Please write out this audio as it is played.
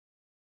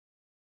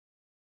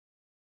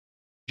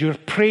Your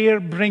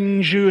prayer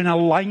brings you in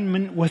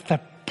alignment with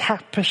the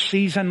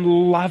purposes and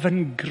love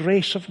and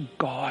grace of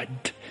God.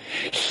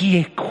 He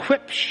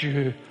equips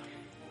you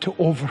to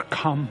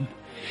overcome.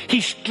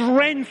 He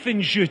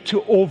strengthens you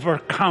to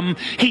overcome.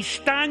 He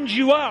stands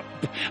you up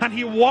and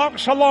He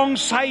walks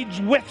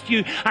alongside with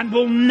you and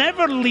will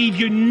never leave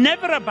you,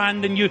 never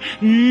abandon you,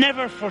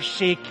 never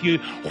forsake you.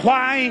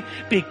 Why?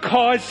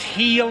 Because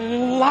He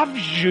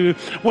loves you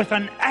with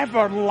an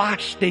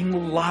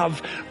everlasting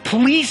love.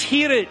 Please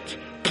hear it.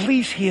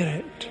 Please hear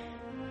it.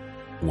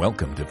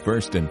 Welcome to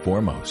First and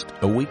Foremost,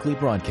 a weekly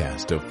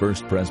broadcast of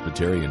First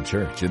Presbyterian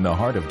Church in the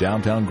heart of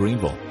downtown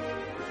Greenville.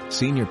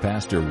 Senior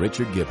Pastor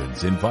Richard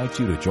Gibbons invites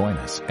you to join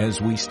us as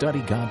we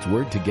study God's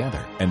Word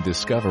together and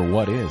discover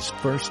what is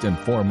first and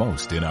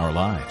foremost in our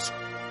lives.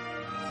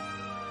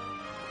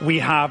 We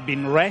have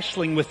been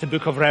wrestling with the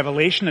book of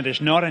Revelation. It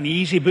is not an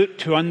easy book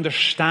to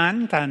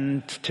understand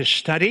and to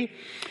study,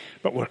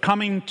 but we're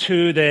coming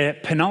to the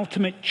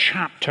penultimate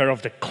chapter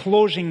of the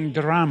closing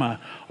drama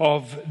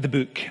of the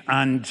book.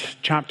 And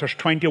chapters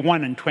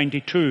 21 and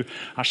 22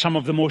 are some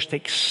of the most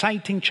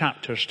exciting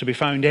chapters to be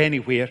found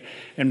anywhere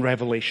in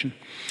Revelation.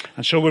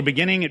 And so we're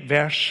beginning at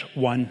verse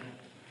 1.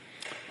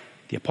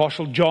 The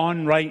Apostle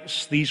John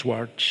writes these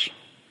words.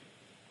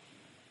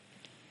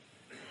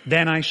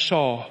 Then I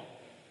saw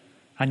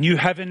a new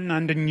heaven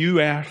and a new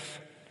earth,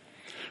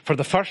 for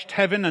the first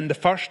heaven and the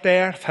first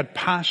earth had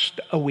passed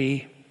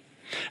away,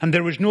 and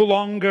there was no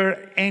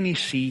longer any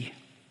sea.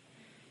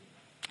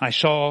 I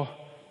saw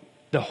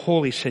the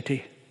holy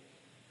city,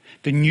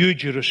 the new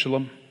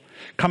Jerusalem,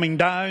 coming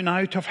down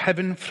out of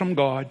heaven from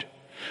God,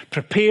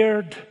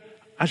 prepared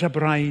as a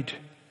bride,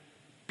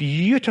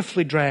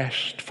 beautifully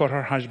dressed for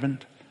her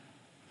husband.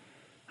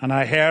 And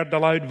I heard a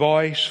loud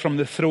voice from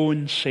the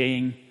throne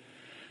saying,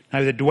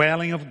 now the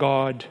dwelling of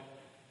God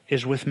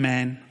is with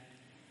men,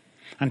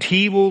 and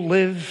He will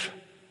live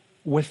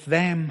with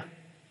them.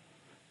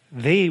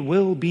 They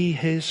will be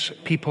His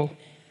people,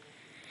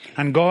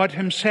 and God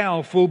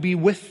Himself will be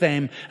with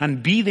them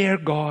and be their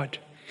God.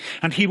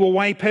 And He will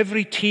wipe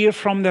every tear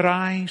from their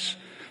eyes.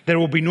 There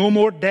will be no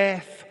more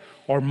death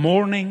or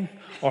mourning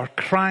or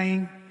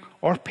crying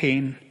or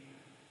pain,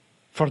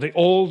 for the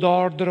old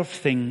order of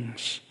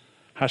things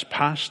has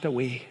passed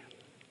away.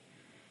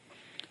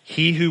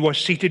 He who was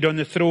seated on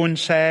the throne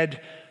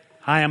said,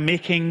 I am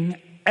making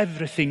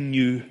everything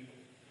new.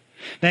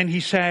 Then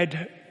He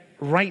said,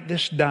 write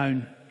this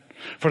down,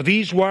 for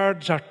these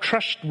words are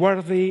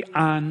trustworthy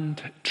and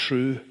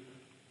true.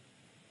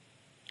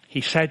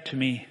 He said to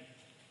me,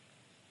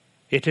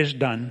 it is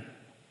done.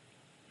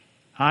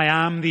 I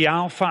am the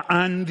Alpha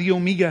and the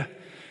Omega,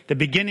 the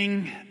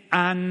beginning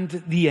and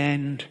the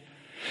end.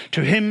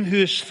 To him who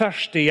is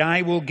thirsty,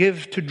 I will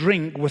give to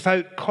drink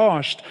without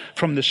cost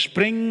from the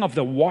spring of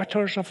the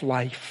waters of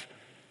life.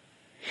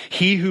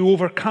 He who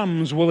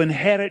overcomes will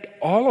inherit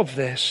all of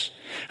this,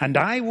 and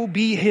I will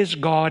be his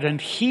God, and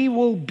he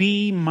will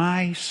be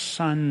my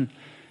son.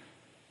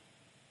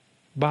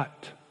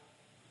 But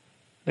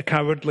the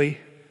cowardly,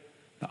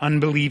 the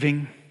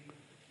unbelieving,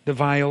 the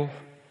vile,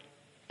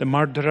 the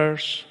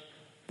murderers,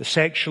 the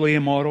sexually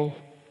immoral,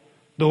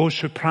 those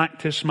who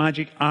practice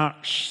magic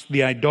arts,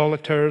 the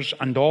idolaters,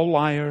 and all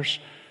liars,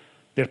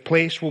 their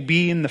place will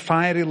be in the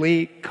fiery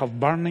lake of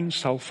burning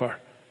sulfur.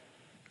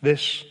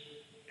 This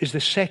is the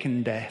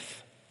second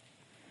death.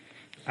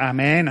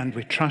 Amen. And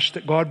we trust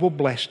that God will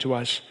bless to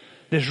us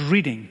this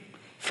reading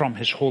from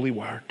His holy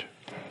word.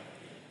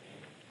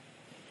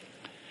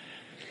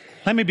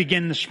 Let me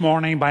begin this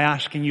morning by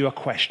asking you a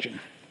question.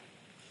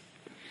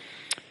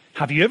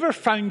 Have you ever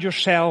found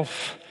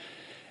yourself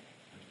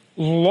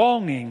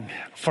longing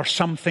for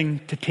something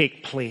to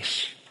take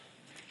place?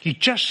 You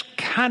just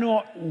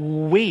cannot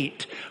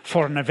wait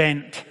for an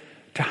event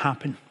to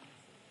happen.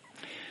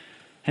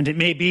 And it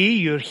may be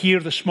you're here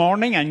this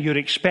morning and you're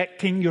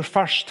expecting your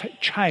first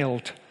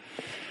child.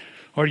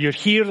 Or you're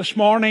here this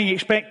morning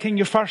expecting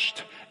your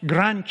first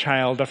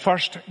grandchild or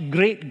first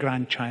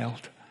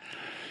great-grandchild.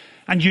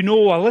 And you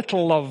know a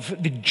little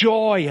of the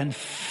joy and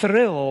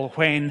thrill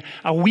when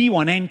a wee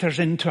one enters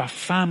into a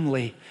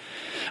family.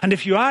 And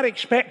if you are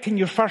expecting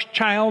your first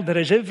child, there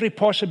is every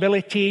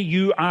possibility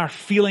you are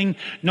feeling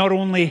not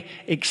only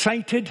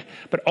excited,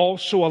 but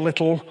also a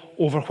little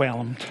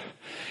overwhelmed.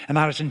 And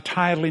that is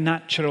entirely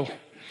natural.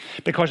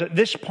 Because at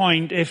this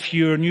point, if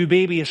your new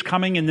baby is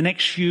coming in the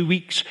next few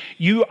weeks,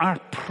 you are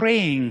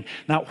praying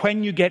that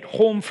when you get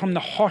home from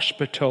the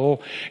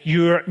hospital,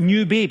 your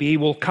new baby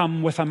will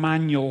come with a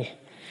manual.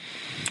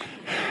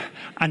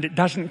 And it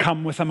doesn't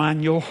come with a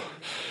manual.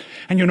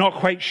 And you're not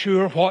quite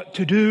sure what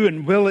to do,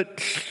 and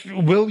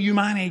will you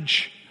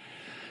manage?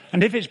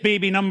 And if it's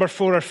baby number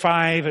 4 or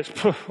 5,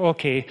 it's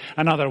okay,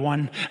 another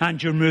one,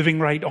 and you're moving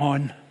right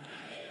on.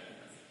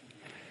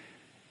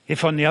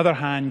 If on the other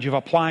hand, you've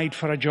applied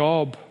for a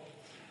job,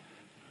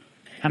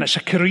 and it's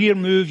a career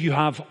move you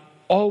have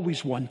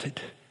always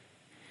wanted.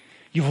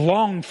 You've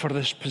longed for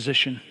this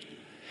position.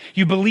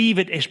 You believe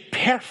it is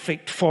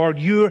perfect for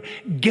your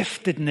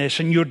giftedness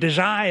and your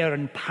desire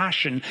and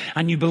passion,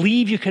 and you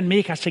believe you can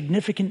make a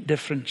significant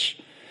difference.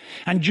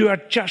 And you are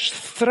just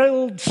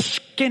thrilled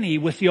skinny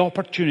with the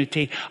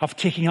opportunity of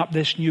taking up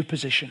this new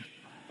position.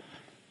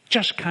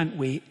 Just can't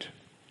wait.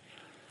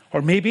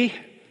 Or maybe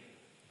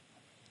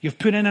you've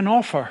put in an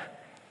offer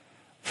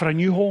for a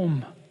new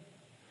home,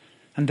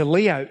 and the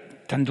layout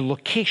and the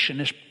location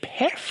is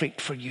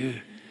perfect for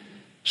you.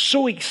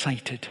 So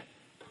excited.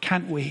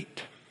 Can't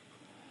wait.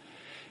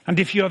 And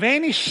if you have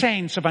any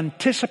sense of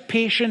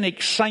anticipation,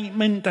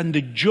 excitement, and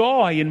the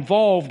joy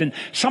involved in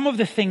some of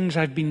the things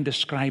I've been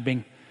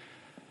describing,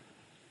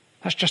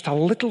 that's just a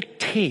little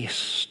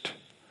taste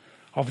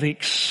of the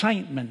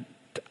excitement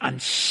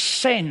and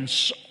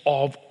sense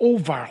of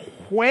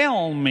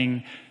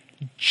overwhelming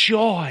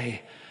joy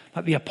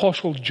that the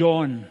Apostle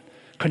John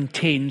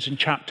contains in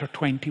chapter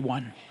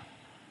 21.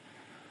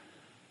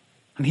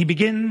 And he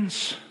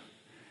begins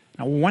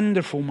in a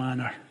wonderful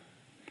manner.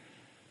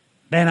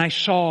 Then I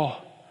saw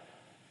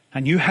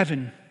a new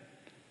heaven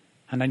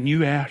and a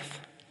new earth.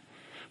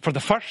 For the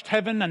first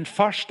heaven and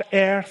first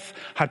earth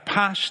had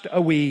passed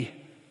away,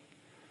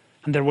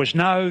 and there was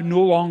now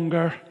no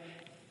longer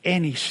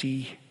any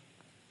sea.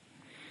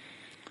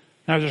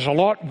 Now there's a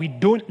lot we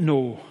don't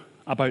know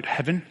about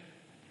heaven,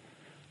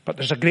 but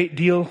there's a great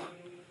deal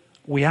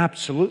we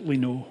absolutely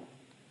know.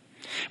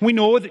 We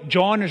know that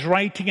John is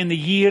writing in the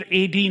year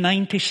AD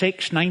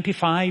 96,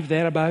 95,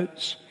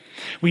 thereabouts.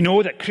 We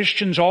know that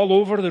Christians all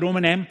over the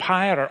Roman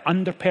Empire are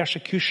under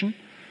persecution.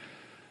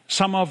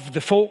 Some of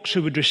the folks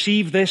who would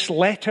receive this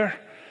letter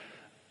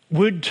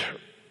would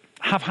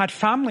have had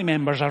family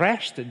members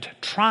arrested,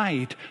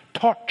 tried,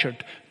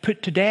 tortured,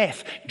 put to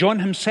death. John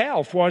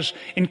himself was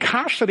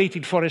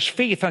incarcerated for his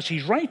faith as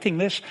he's writing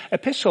this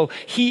epistle.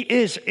 He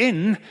is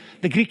in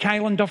the Greek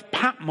island of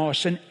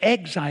Patmos in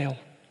exile.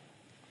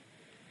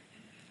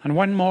 And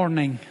one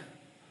morning,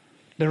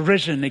 the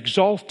risen,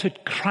 exalted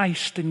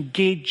Christ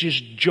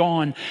engages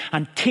John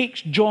and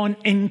takes John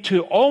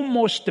into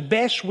almost the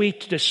best way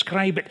to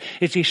describe it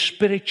is a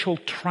spiritual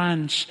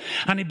trance.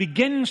 And he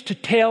begins to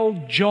tell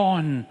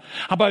John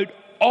about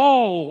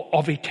all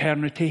of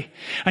eternity.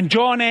 And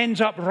John ends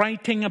up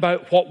writing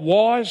about what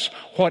was,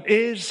 what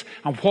is,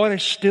 and what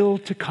is still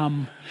to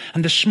come.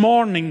 And this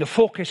morning, the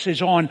focus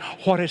is on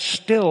what is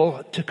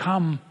still to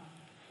come.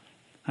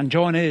 And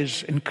John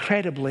is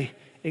incredibly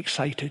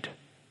excited.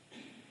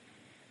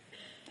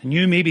 And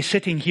you may be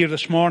sitting here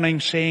this morning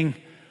saying,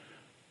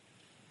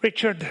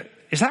 Richard,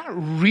 is that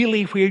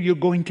really where you're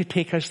going to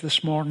take us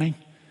this morning?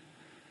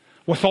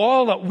 With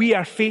all that we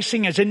are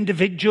facing as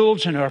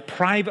individuals in our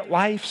private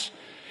lives,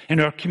 in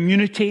our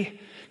community,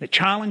 the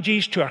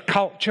challenges to our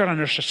culture and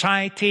our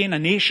society and a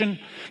nation,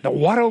 the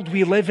world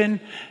we live in,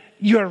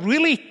 you're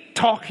really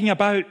talking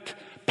about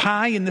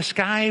pie in the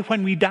sky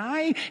when we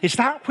die? Is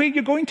that where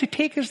you're going to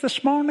take us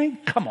this morning?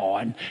 Come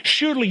on,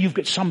 surely you've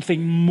got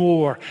something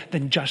more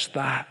than just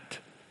that.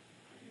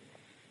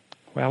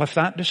 Well, if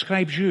that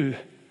describes you,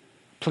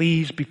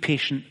 please be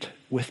patient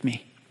with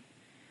me.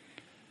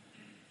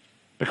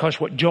 Because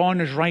what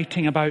John is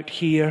writing about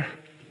here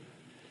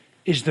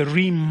is the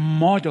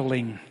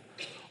remodeling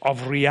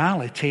of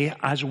reality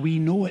as we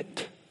know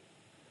it.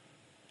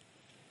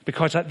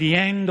 Because at the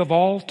end of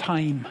all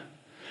time,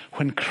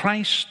 when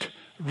Christ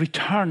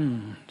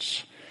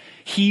returns,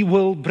 he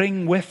will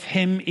bring with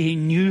him a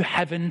new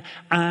heaven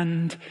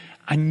and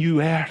a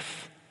new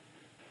earth.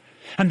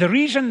 And the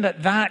reason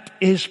that that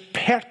is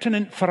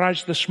pertinent for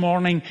us this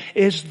morning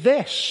is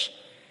this: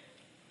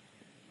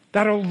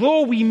 that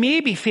although we may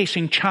be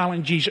facing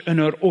challenges in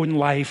our own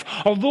life,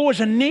 although as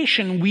a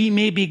nation we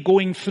may be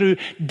going through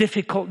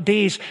difficult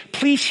days,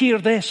 please hear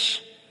this.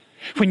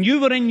 When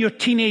you were in your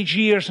teenage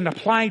years and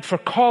applied for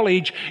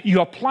college, you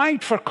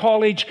applied for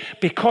college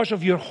because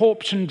of your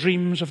hopes and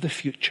dreams of the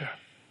future.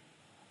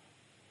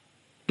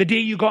 The day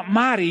you got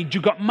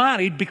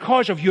married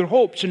because of your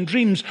hopes and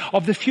dreams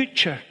of the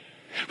future.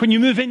 When you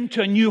move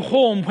into a new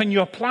home, when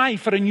you apply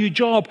for a new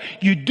job,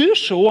 you do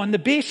so on the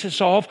basis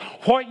of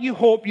what you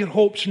hope your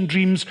hopes and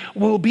dreams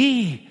will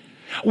be.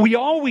 We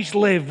always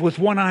live with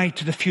one eye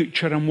to the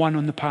future and one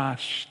on the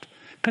past.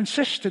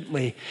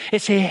 Consistently.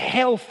 It's a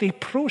healthy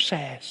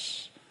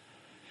process.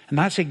 And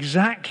that's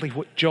exactly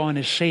what John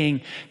is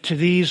saying to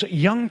these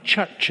young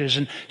churches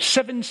in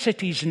 7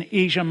 cities in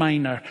Asia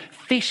Minor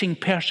facing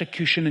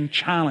persecution and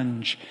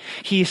challenge.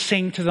 He is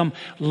saying to them,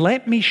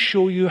 let me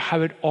show you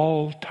how it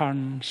all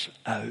turns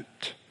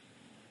out.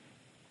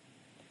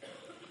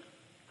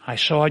 I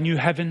saw a new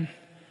heaven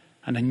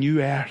and a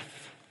new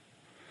earth.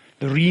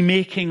 The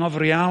remaking of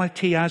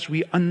reality as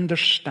we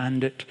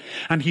understand it.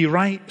 And he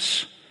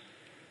writes,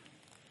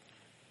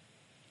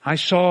 I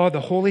saw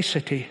the holy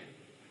city,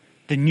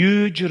 the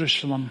new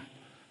Jerusalem,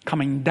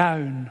 coming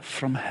down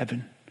from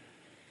heaven.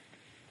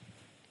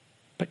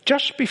 But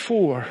just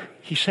before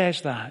he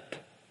says that,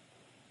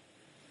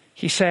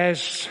 he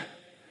says,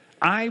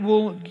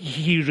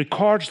 he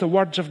records the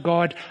words of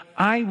God,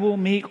 I will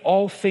make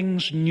all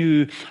things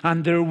new,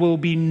 and there will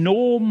be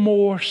no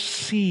more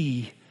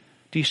sea.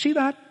 Do you see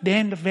that? The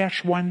end of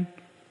verse 1.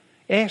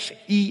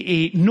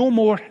 S-E-A, no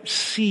more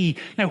sea.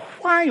 Now,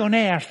 why on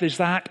earth is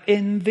that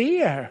in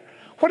there?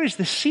 What has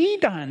the sea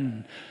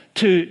done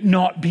to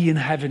not be in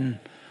heaven?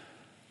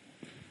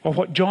 Well,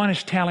 what John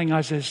is telling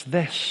us is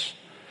this.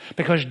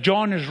 Because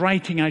John is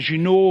writing, as you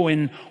know,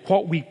 in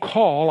what we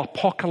call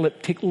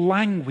apocalyptic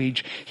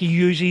language. He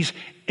uses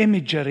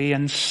imagery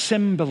and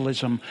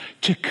symbolism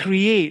to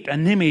create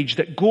an image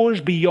that goes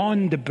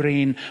beyond the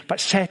brain but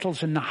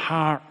settles in the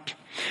heart.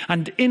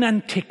 And in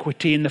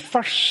antiquity, in the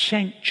first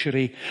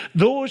century,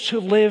 those who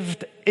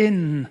lived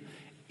in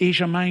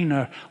Asia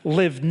Minor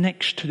lived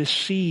next to the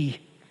sea.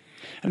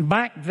 And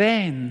back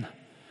then,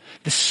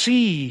 the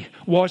sea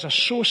was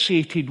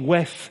associated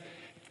with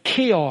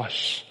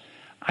chaos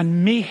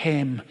and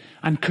mayhem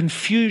and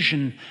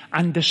confusion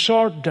and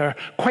disorder,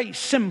 quite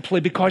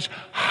simply because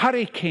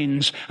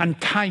hurricanes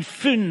and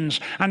typhoons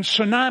and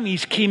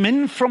tsunamis came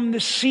in from the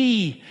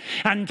sea,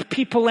 and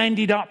people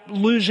ended up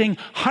losing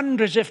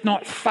hundreds, if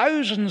not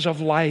thousands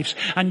of lives.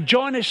 And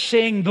John is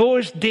saying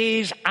those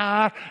days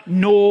are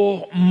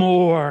no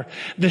more.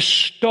 The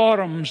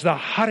storms, the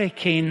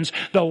hurricanes,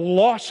 the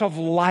loss of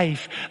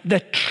life,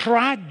 the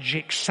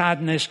tragic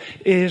sadness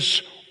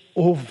is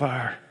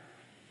over.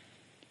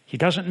 He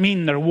doesn't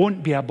mean there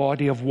won't be a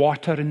body of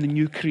water in the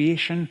new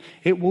creation.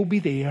 It will be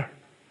there.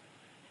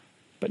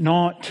 But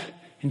not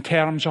in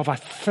terms of a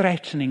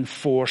threatening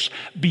force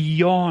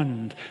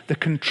beyond the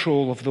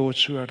control of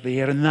those who are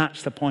there. And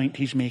that's the point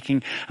he's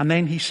making. And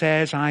then he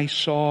says, I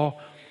saw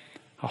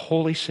a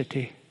holy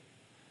city,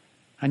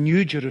 a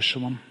new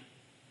Jerusalem.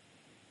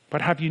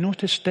 But have you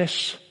noticed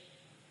this?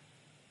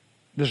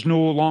 There's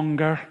no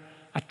longer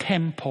a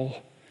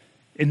temple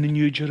in the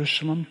New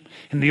Jerusalem.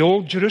 In the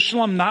Old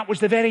Jerusalem, that was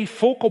the very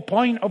focal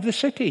point of the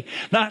city.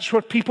 That's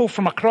where people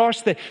from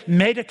across the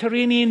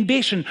Mediterranean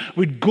basin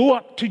would go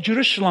up to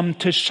Jerusalem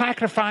to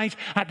sacrifice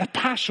at the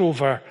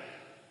Passover.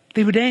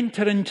 They would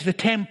enter into the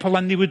temple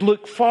and they would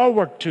look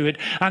forward to it,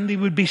 and they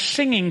would be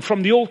singing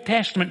from the Old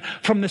Testament,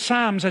 from the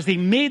Psalms, as they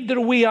made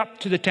their way up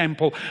to the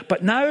temple.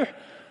 But now,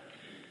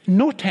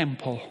 no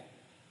temple.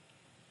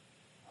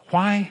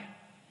 Why?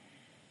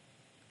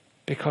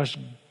 Because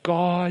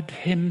God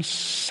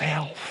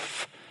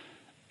Himself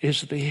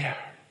is there.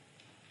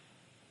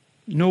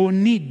 No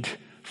need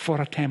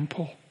for a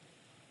temple.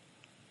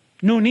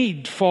 No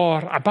need for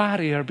a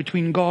barrier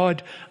between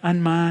God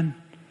and man.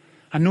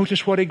 And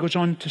notice what he goes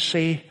on to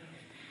say.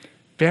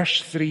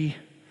 Verse 3.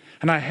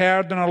 And I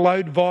heard in a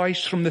loud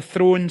voice from the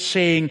throne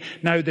saying,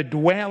 now the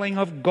dwelling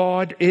of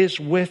God is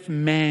with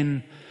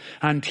men,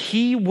 and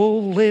He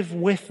will live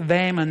with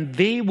them, and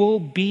they will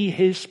be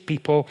His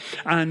people,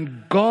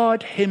 and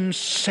God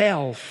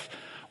Himself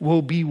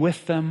will be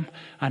with them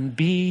and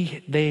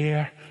be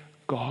their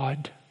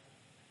God.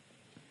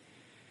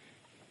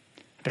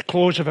 At the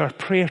close of our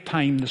prayer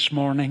time this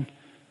morning,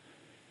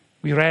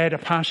 we read a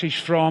passage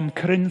from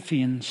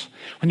Corinthians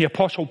when the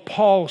Apostle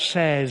Paul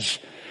says,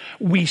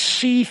 we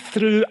see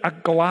through a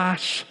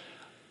glass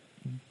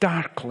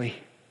darkly.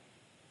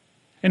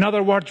 In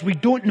other words, we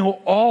don't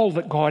know all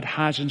that God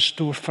has in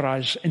store for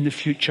us in the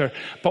future,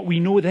 but we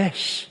know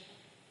this.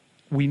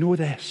 We know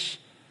this.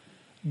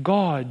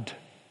 God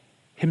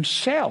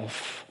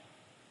Himself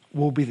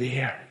will be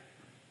there.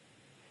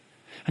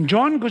 And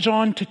John goes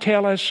on to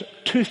tell us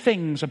two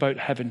things about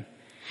heaven.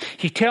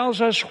 He tells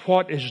us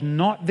what is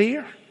not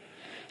there,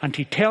 and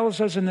he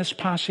tells us in this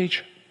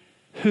passage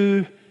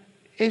who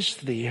is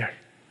there.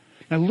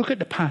 Now look at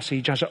the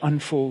passage as it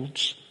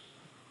unfolds.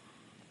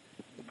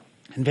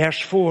 In verse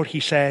 4 he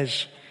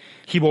says,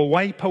 He will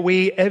wipe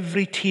away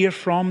every tear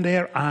from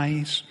their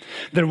eyes.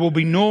 There will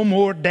be no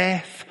more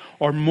death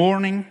or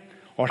mourning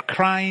or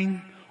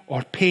crying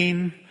or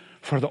pain,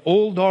 for the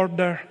old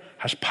order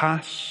has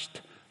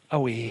passed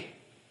away.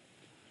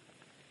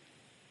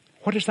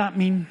 What does that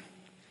mean?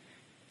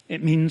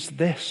 It means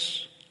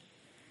this,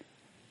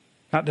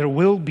 that there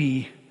will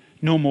be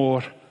no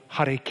more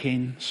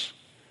hurricanes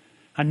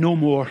and no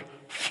more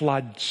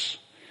floods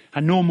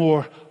and no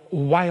more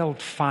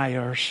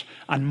wildfires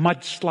and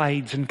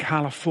mudslides in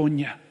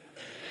California,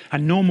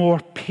 and no more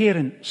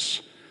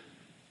parents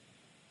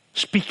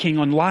speaking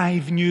on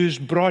live news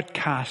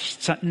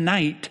broadcasts at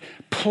night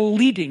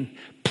pleading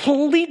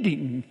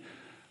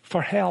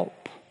for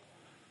help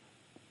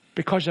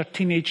because their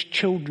teenage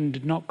children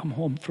did not come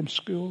home from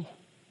school.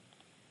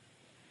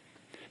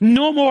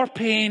 No more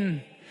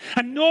pain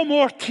and no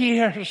more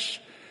tears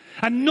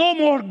and no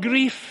more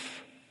grief.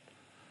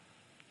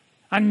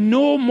 And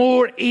no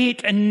more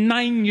 8 and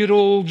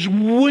 9-year-olds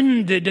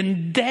wounded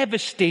and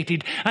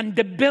devastated and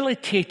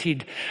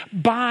debilitated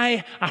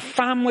by a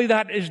family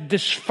that is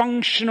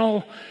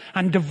dysfunctional,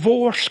 and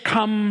divorce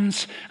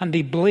comes and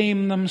they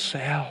blame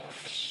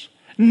themselves.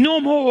 No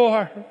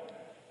more.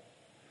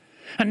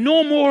 And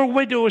no more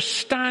widows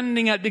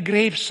standing at the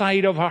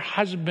graveside of her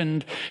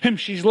husband, whom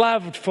she's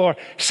loved for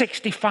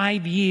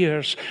 65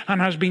 years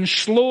and has been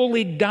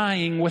slowly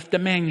dying with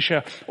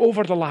dementia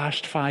over the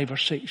last 5 or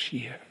 6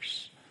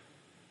 years.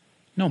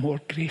 No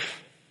more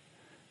grief,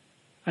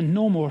 and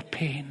no more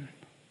pain,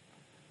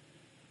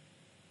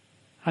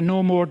 and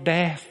no more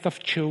death of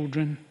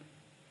children.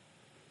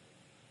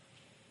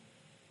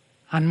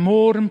 And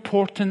more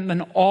important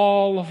than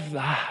all of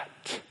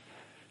that,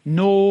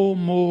 No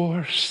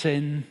more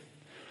sin.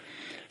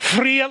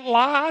 Free at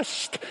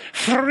last,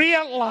 free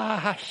at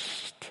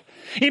last.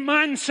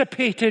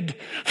 Emancipated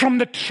from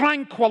the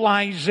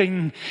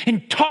tranquilizing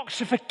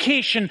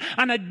intoxication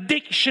and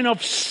addiction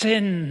of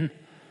sin.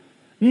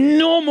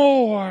 No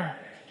more.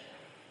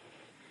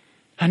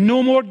 And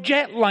no more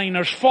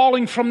jetliners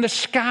falling from the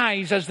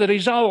skies as the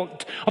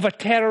result of a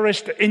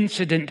terrorist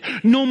incident.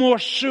 No more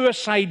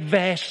suicide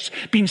vests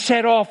being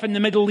set off in the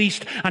Middle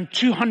East and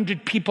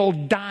 200 people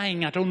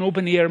dying at an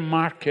open-air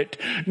market.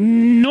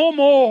 No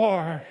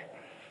more.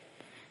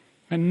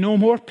 And no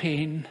more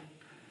pain.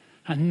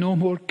 And no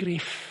more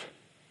grief.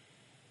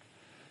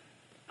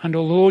 And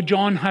although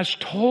John has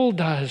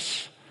told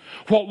us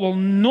what will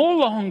no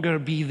longer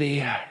be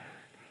there,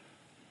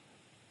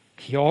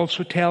 he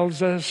also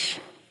tells us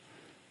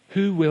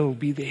who will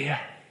be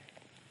there.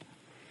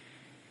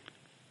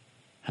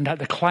 And at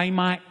the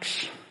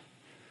climax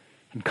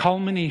and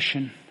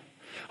culmination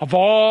of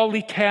all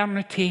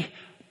eternity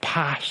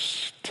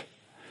past,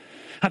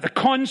 at the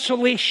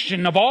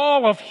consolation of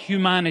all of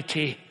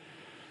humanity,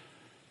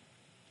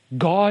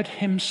 God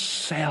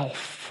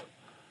himself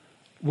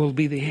will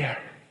be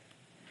there.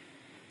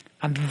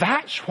 And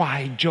that's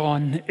why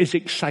John is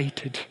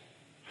excited.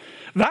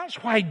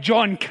 That's why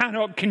John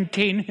cannot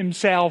contain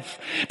himself,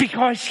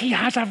 because he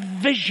has a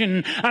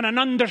vision and an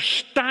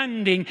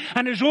understanding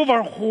and is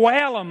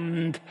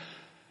overwhelmed.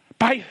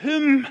 By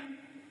whom?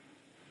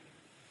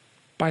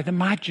 By the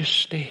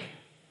majesty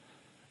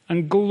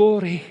and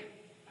glory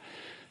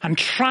and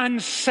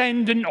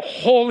transcendent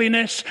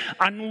holiness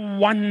and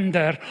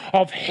wonder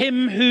of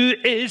him who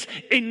is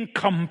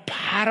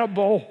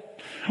incomparable,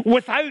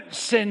 without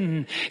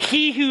sin,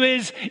 he who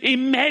is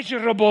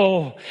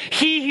immeasurable,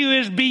 he who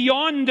is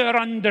beyond our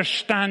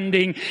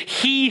understanding,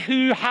 he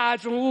who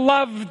has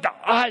loved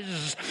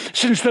us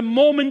since the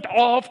moment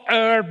of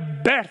our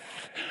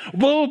birth,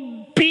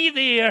 will be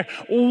there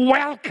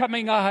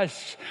welcoming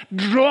us,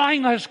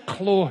 drawing us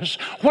close.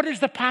 What does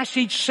the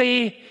passage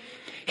say?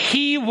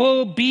 He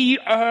will be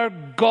our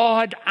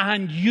God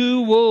and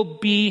you will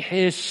be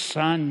his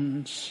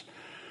sons.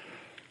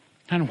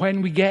 And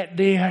when we get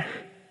there,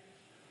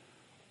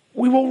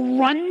 we will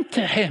run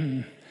to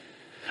him,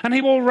 and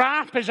he will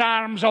wrap his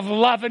arms of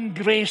love and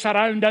grace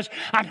around us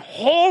and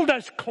hold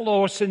us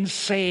close and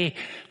say,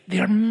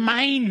 they're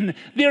mine,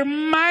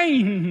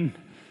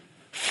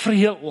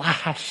 free at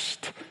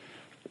last.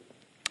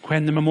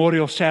 When the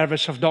memorial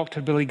service of Dr.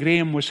 Billy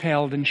Graham was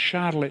held in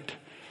Charlotte,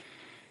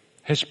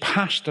 his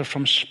pastor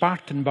from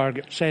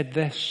Spartanburg said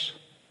this,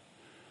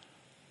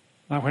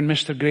 that when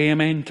Mr.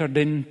 Graham entered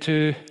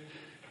into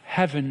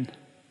heaven,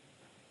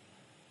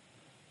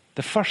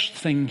 the first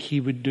thing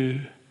he would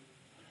do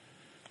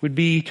would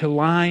be to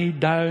lie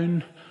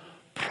down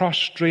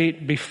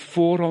prostrate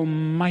before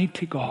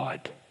Almighty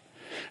God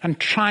and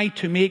try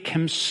to make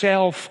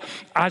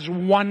himself as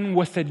one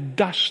with the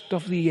dust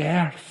of the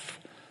earth,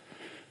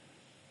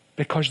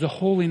 because the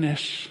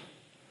holiness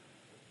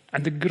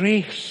and the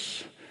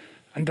grace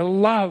and the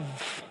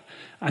love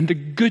and the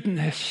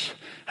goodness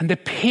and the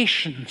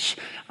patience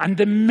and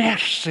the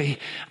mercy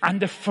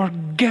and the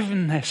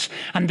forgiveness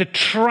and the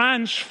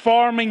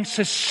transforming,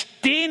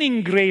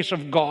 sustaining grace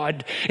of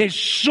God is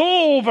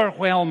so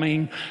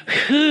overwhelming.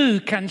 Who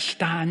can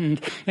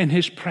stand in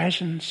his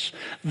presence?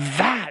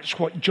 That's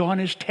what John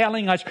is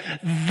telling us.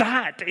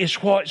 That is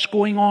what's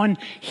going on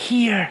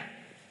here.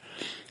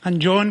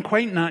 And John,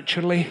 quite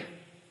naturally,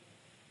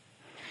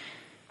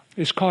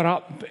 is caught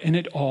up in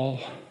it all.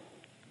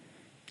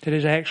 It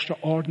is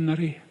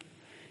extraordinary,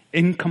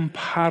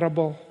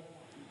 incomparable,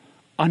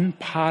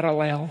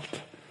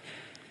 unparalleled.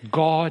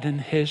 God in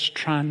his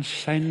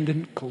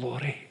transcendent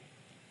glory.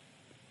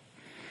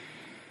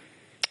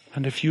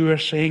 And if you are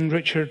saying,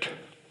 Richard,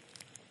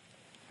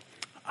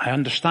 I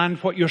understand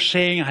what you're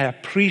saying, I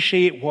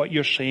appreciate what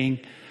you're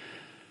saying,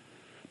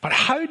 but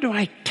how do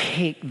I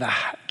take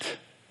that?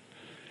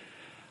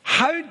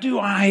 How do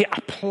I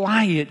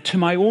apply it to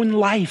my own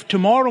life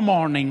tomorrow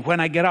morning when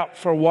I get up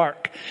for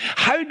work?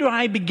 How do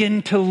I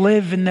begin to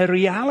live in the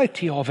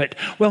reality of it?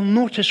 Well,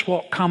 notice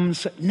what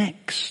comes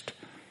next.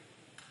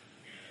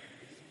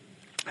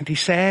 And he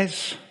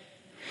says,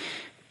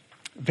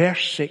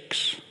 verse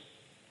 6,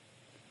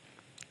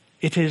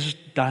 it is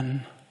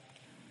done.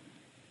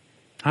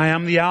 I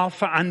am the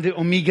Alpha and the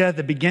Omega,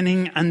 the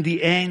beginning and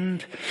the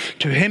end.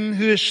 To him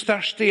who is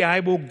thirsty, I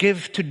will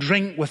give to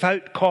drink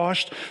without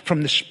cost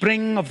from the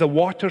spring of the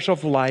waters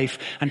of life.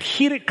 And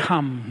here it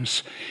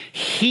comes.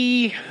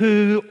 He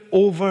who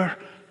overcomes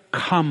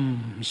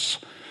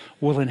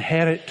will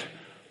inherit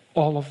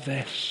all of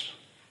this.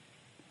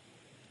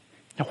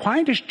 Now,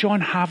 why does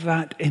John have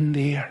that in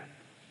there?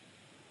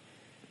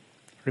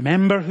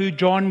 Remember who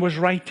John was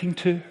writing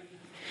to?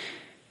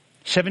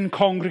 7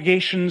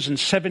 congregations in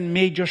 7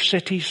 major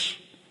cities.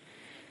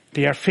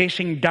 They are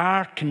facing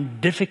dark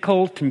and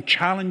difficult and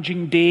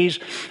challenging days.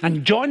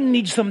 And John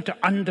needs them to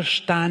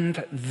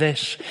understand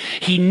this.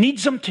 He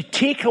needs them to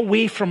take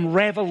away from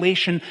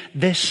Revelation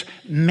this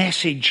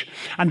message.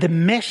 And the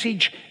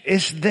message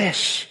is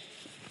this: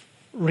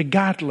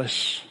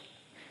 regardless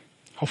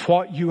of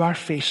what you are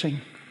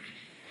facing,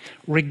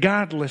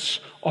 regardless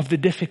of the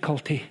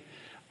difficulty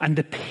and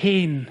the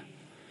pain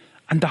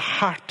and the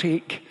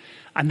heartache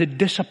and the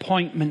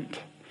disappointment,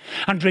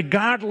 and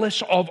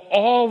regardless of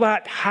all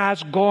that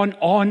has gone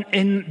on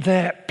in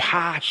the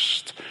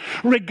past,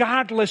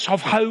 regardless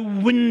of how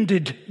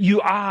wounded you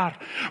are,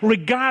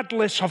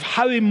 regardless of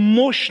how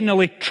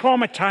emotionally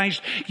traumatized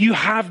you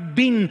have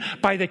been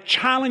by the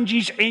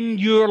challenges in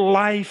your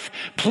life,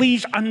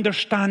 please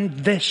understand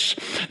this,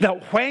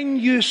 that when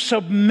you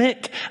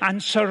submit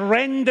and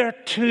surrender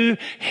to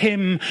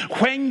Him,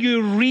 when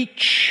you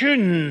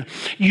retune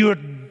your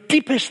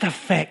deepest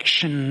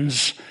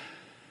affections,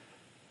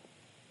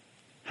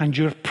 and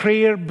your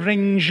prayer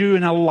brings you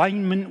in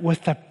alignment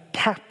with the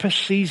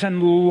purposes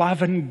and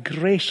love and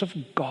grace of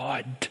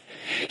God,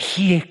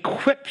 He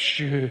equips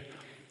you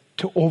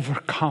to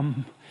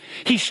overcome.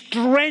 He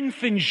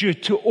strengthens you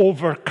to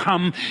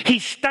overcome. He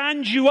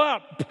stands you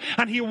up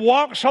and He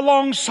walks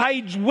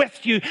alongside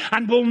with you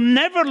and will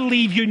never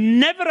leave you,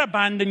 never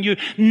abandon you,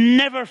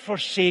 never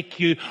forsake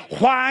you.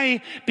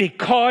 Why?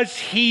 Because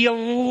He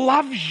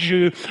loves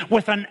you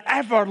with an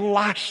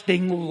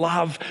everlasting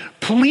love.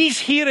 Please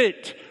hear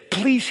it.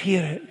 Please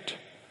hear it.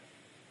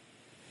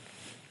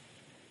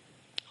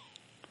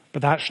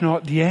 But that's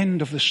not the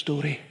end of the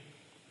story.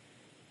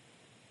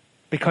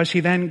 Because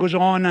He then goes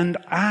on and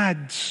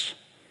adds,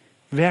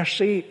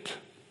 verse 8,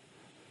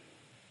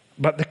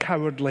 but the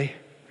cowardly,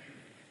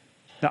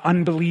 the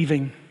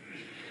unbelieving,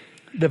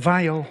 the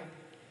vile,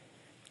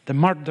 the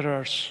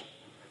murderers,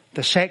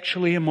 the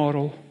sexually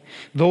immoral,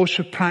 those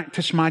who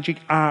practice magic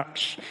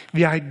arts,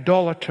 the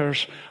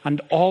idolaters, and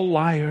all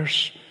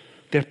liars,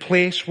 their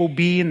place will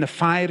be in the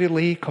fiery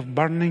lake of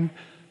burning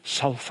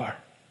sulfur.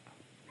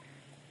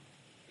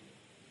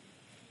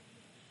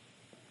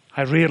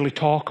 I rarely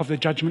talk of the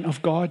judgment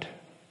of God.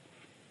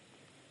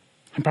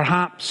 And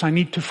perhaps I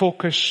need to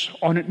focus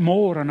on it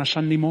more on a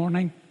Sunday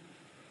morning.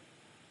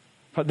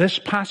 But this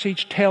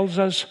passage tells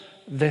us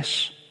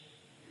this.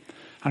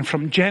 And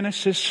from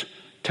Genesis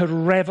to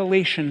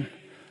Revelation,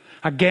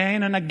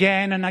 again and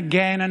again and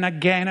again and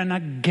again and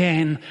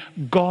again,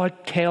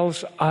 God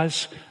tells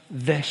us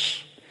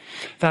this,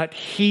 that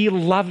He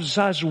loves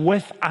us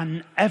with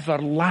an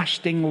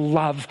everlasting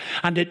love.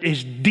 And it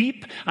is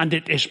deep, and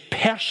it is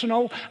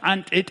personal,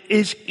 and it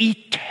is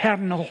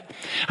eternal.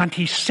 And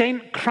He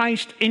sent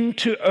Christ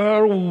into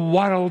our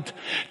world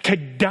to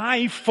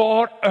die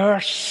for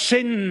our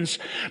sins.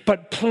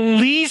 But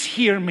please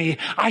hear me.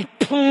 I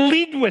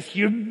plead with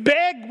you,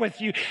 beg with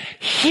you,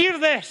 hear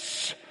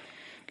this.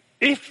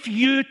 If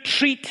you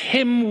treat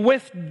Him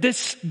with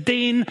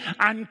disdain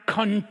and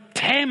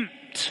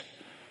contempt,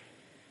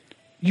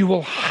 you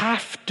will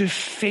have to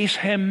face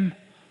Him.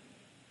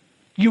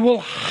 You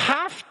will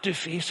have to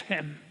face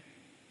Him.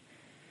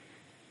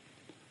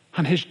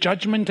 And His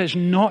judgment is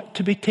not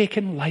to be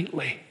taken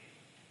lightly.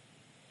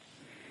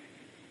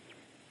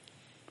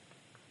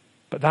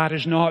 But that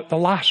is not the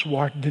last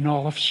word in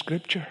all of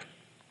Scripture.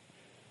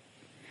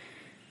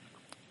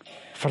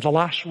 For the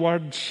last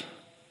words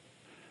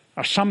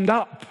are summed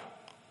up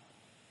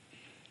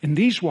in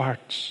these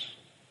words.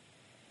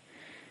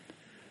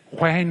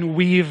 When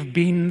we've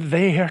been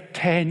there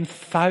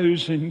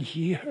 10,000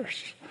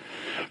 years,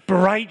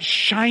 bright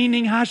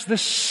shining as the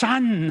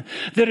sun,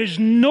 there is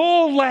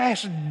no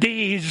less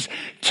days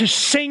to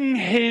sing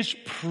His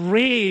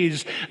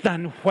praise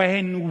than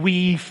when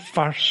we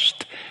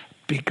first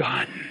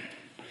begun.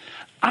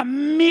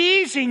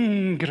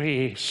 Amazing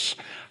grace,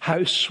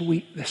 how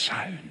sweet the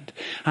sound.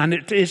 And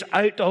it is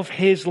out of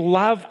His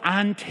love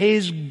and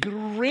His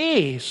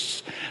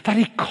grace that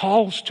He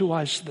calls to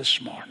us this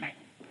morning.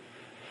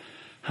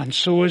 And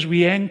so as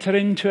we enter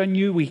into a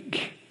new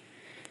week,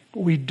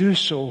 we do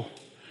so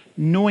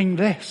knowing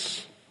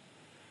this,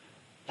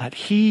 that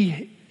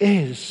He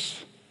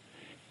is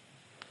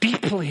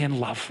deeply in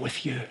love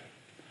with you,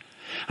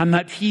 and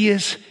that He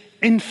is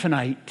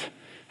infinite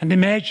and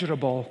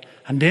immeasurable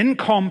and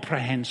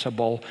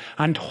incomprehensible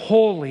and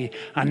holy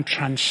and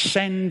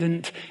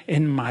transcendent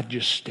in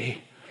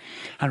majesty.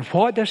 And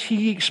what does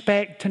He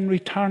expect in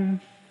return?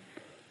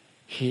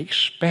 He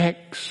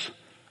expects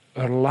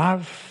our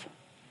love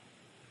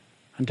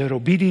and our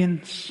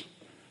obedience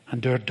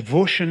and our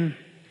devotion.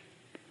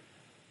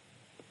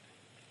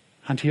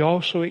 And He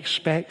also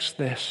expects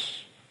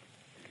this,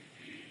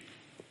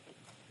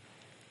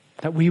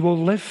 that we will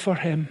live for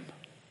Him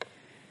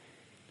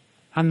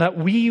and that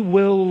we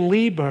will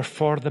labor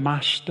for the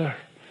Master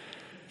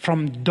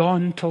from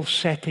dawn till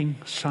setting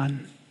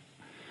sun.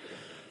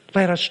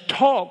 Let us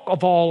talk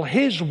of all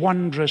His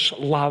wondrous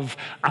love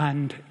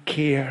and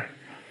care,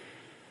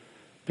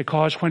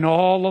 because when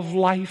all of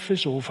life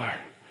is over,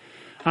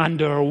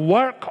 and our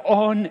work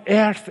on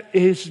earth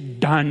is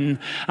done,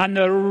 and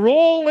our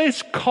roll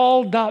is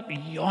called up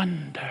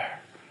yonder,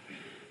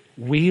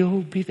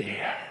 we'll be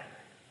there.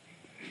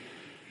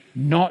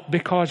 Not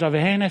because of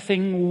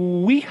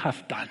anything we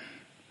have done,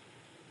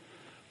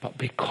 but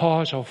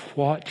because of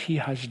what He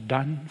has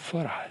done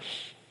for us.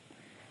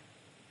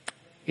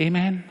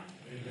 Amen?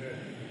 Amen.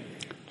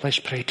 Let's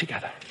pray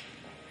together.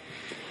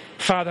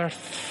 Father,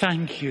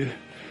 thank you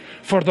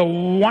for the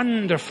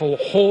wonderful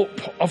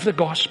hope of the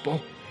gospel.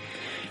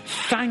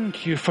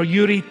 Thank you for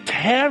your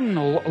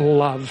eternal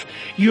love,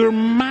 your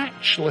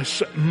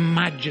matchless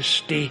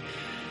majesty,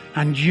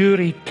 and your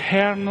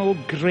eternal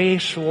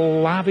grace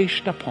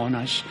lavished upon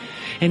us.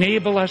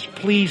 Enable us,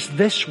 please,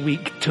 this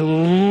week to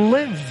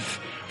live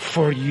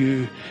for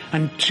you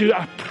and to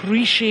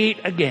appreciate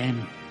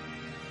again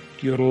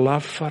your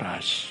love for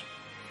us.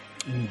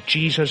 In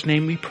Jesus'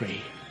 name we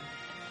pray.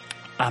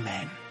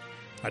 Amen.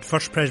 At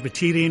First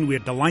Presbyterian, we're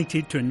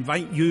delighted to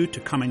invite you to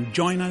come and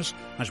join us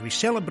as we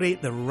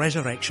celebrate the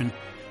resurrection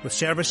with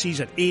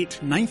services at 8,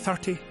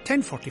 9:30,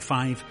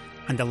 10:45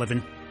 and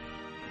 11.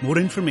 More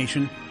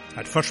information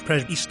at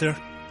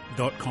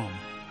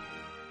firstpresbyeaster.com.